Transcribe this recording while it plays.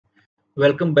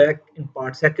Welcome back in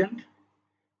part second.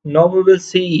 Now we will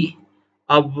see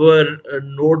our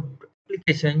Node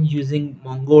application using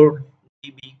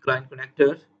MongoDB Client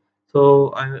Connector.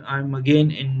 So I'm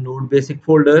again in Node Basic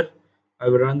folder. I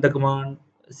will run the command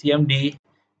cmd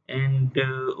and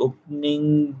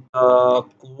opening the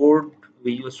code,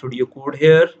 Visual Studio Code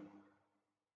here.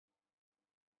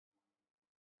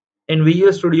 In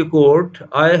Visual Studio Code,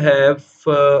 I have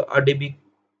a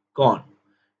dbcon.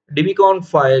 Dbcon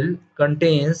file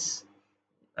contains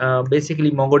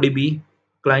basically MongoDB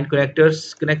client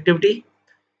connectors connectivity.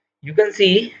 You can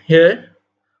see here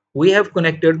we have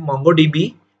connected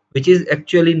MongoDB, which is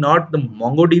actually not the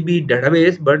MongoDB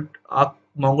database but a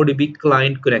MongoDB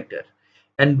client connector.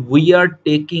 And we are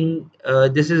taking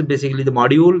this is basically the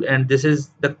module and this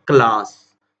is the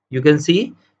class. You can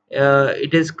see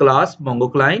it is class Mongo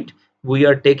client. We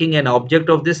are taking an object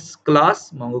of this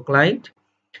class Mongo client.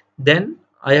 Then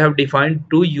I have defined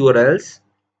two URLs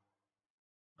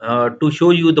to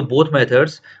show you the both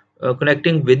methods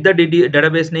connecting with the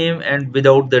database name and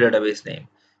without the database name.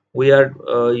 We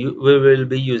will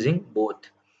be using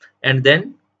both, and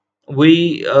then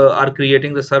we are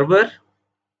creating the server.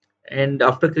 And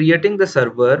after creating the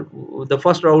server, the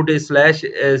first route is slash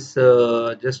is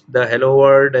just the hello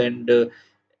world, and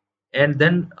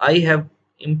then I have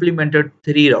implemented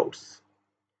three routes.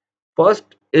 First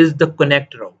is the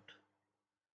connect route.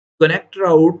 Connect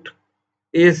route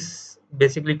is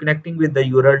basically connecting with the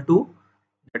URL2,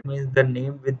 that means the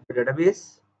name with the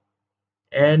database.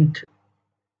 And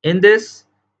in this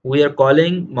we are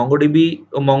calling MongoDB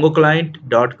Mongo client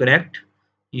dot connect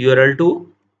URL2.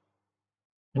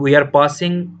 We are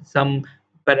passing some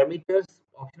parameters,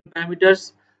 optional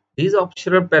parameters. These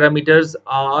optional parameters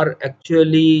are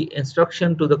actually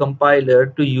instruction to the compiler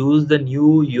to use the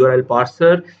new URL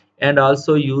parser and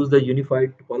also use the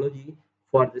unified topology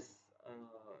for this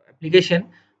application.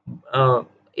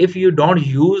 If you don't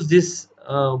use this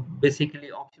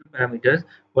basically optional parameters,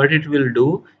 what it will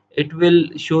do, it will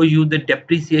show you the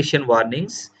depreciation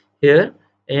warnings here,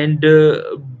 and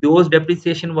those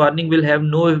depreciation warning will have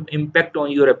no impact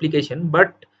on your application.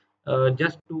 But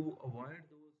just to avoid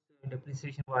those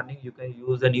depreciation warning, you can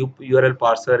use a new URL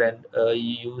parser and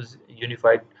use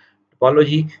unified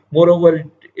topology. Moreover,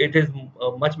 it is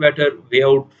a much better way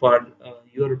out for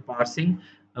your parsing,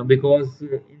 because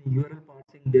in URL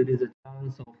parsing there is a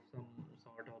chance of some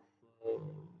sort of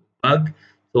bug.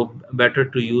 So better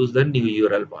to use the new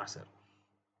URL parser.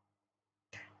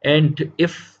 And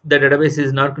if the database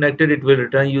is not connected, it will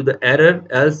return you the error,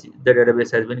 else the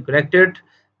database has been connected.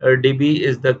 DB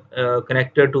is the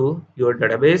connector to your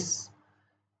database.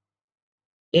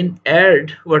 In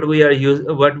add, what we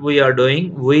are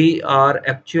doing, we are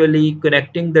actually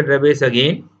connecting the database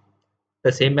again,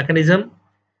 the same mechanism.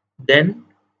 Then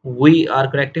we are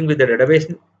connecting with the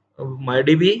database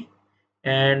MyDB,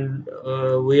 and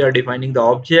we are defining the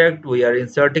object. We are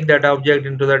inserting that object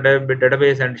into the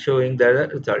database and showing the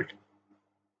result.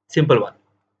 Simple one,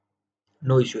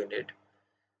 no issue in it.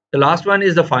 The last one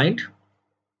is the find.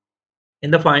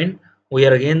 In the find, we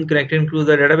are again connecting to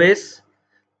the database.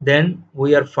 Then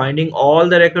we are finding all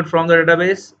the record from the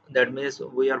database. That means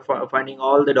we are finding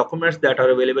all the documents that are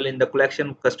available in the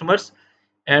collection of customers,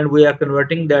 and we are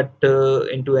converting that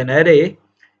into an array.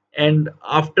 And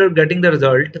after getting the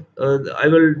result, I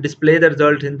will display the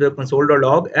result in the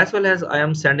console.log, as well as I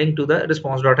am sending to the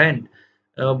response.end.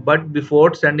 But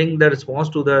before sending the response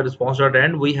to the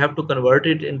response.end, we have to convert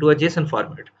it into a JSON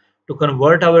format. To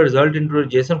convert our result into a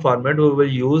JSON format, we will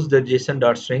use the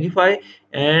JSON.stringify,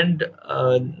 and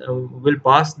will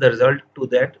pass the result to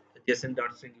that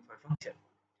JSON.stringify function.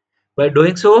 By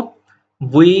doing so,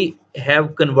 we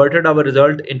have converted our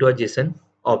result into a JSON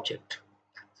object.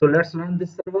 So let's run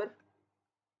this server.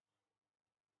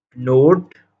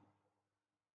 Node,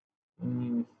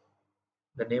 mm,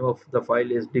 the name of the file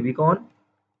is dbcon.js.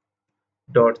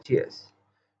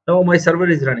 Now my server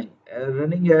is running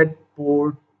at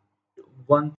port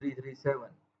 1337.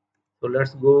 So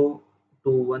let's go to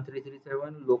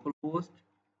 1337 localhost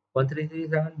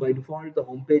 1337. By default, the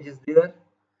home page is there.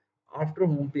 After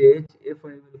home page, if I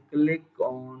will click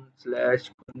on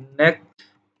slash connect,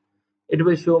 it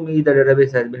will show me the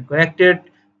database has been connected,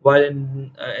 while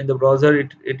in the browser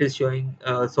it is showing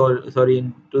sorry,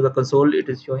 into the console it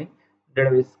is showing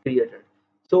database created.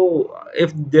 So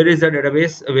if there is a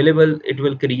database available, it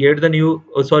will create the new,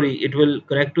 sorry, it will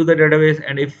connect to the database,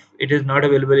 and if it is not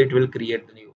available, it will create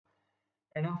the new.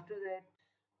 And after that,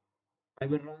 I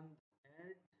will run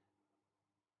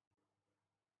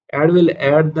add will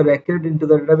add the record into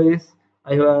the database.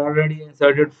 I have already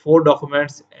inserted 4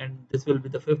 documents, and this will be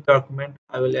the 5th document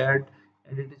I will add.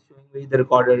 and it is showing me the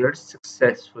recorded alert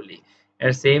successfully.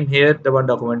 And same here, the one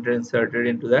document is inserted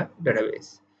into the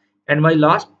database. And my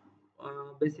last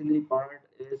basically part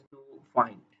is to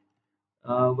find.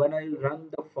 When I run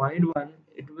the find one,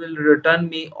 it will return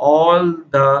me all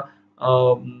the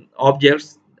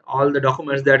objects, all the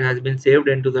documents that has been saved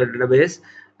into the database.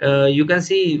 You can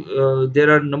see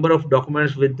there are number of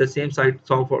documents with the same sort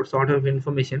of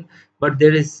information, but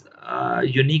there is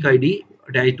unique ID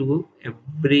tied to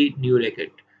every new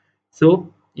record.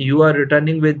 So you are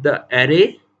returning with the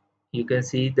array. You can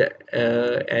see the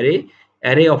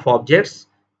array of objects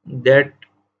that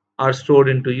are stored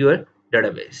into your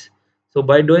database. So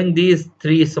by doing these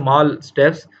three small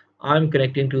steps, I'm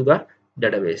connecting to the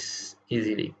database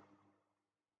easily.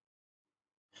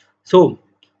 So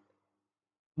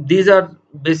these are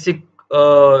basic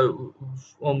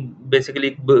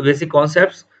basically basic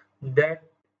concepts that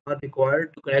are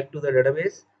required to connect to the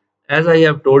database. As I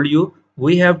have told you,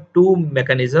 we have two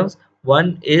mechanisms.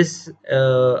 One is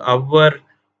our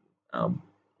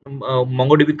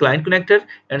MongoDB Client Connector,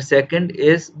 and second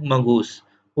is Mongoose.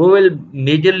 We will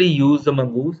majorly use the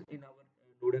Mongoose in our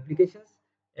Node applications,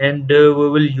 and we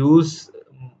will use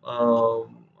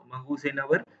Mongoose uh, in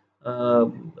our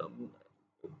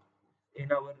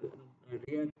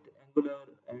React, Angular,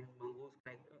 and Mongoose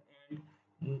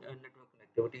and network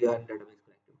connectivity and database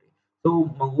connectivity. So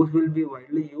Mongoose will be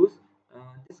widely used.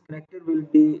 This connector will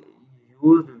be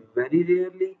used very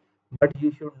rarely, but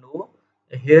you should know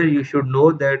here. You should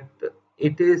know that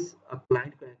it is a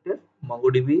client connector.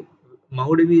 MongoDB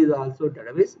is also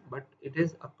database, but it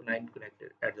is a client connector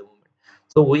at the moment.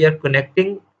 So we are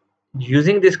connecting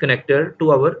using this connector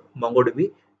to our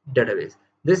MongoDB database.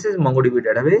 This is MongoDB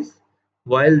database,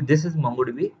 while this is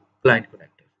MongoDB client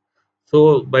connector.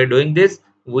 So by doing this,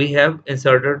 we have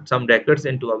inserted some records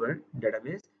into our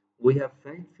database. We have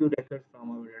fetched few records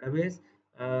from our database.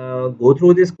 Go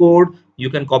through this code. You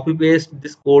can copy paste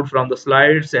this code from the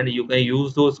slides, and you can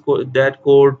use that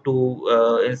code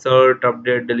to insert,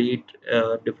 update, delete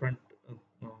different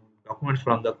documents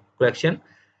from the collection.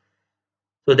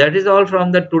 So that is all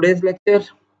from the today's lecture.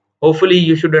 Hopefully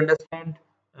you should understand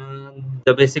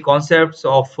the basic concepts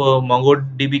of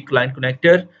MongoDB Client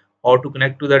Connector, how to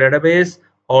connect to the database,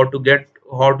 how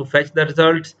to fetch the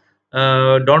results.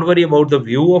 Don't worry about the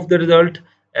view of the result,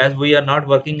 as we are not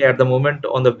working at the moment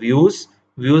on the views.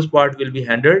 Views part will be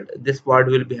handled. This part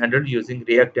will be handled using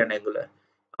React and Angular.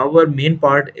 Our main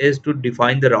part is to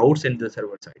define the routes in the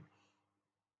server side.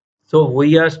 So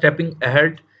we are stepping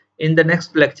ahead. In the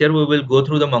next lecture, we will go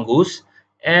through the Mongoose,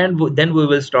 and then we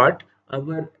will start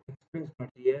our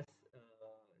Express.js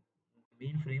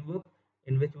main framework,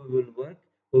 in which we will work.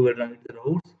 We will write the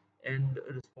routes and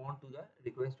respond to the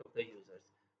request of the users.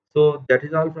 So that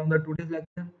is all from the today's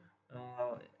lecture.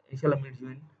 Inshallah, meet you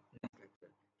in next lecture.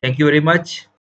 Thank you very much.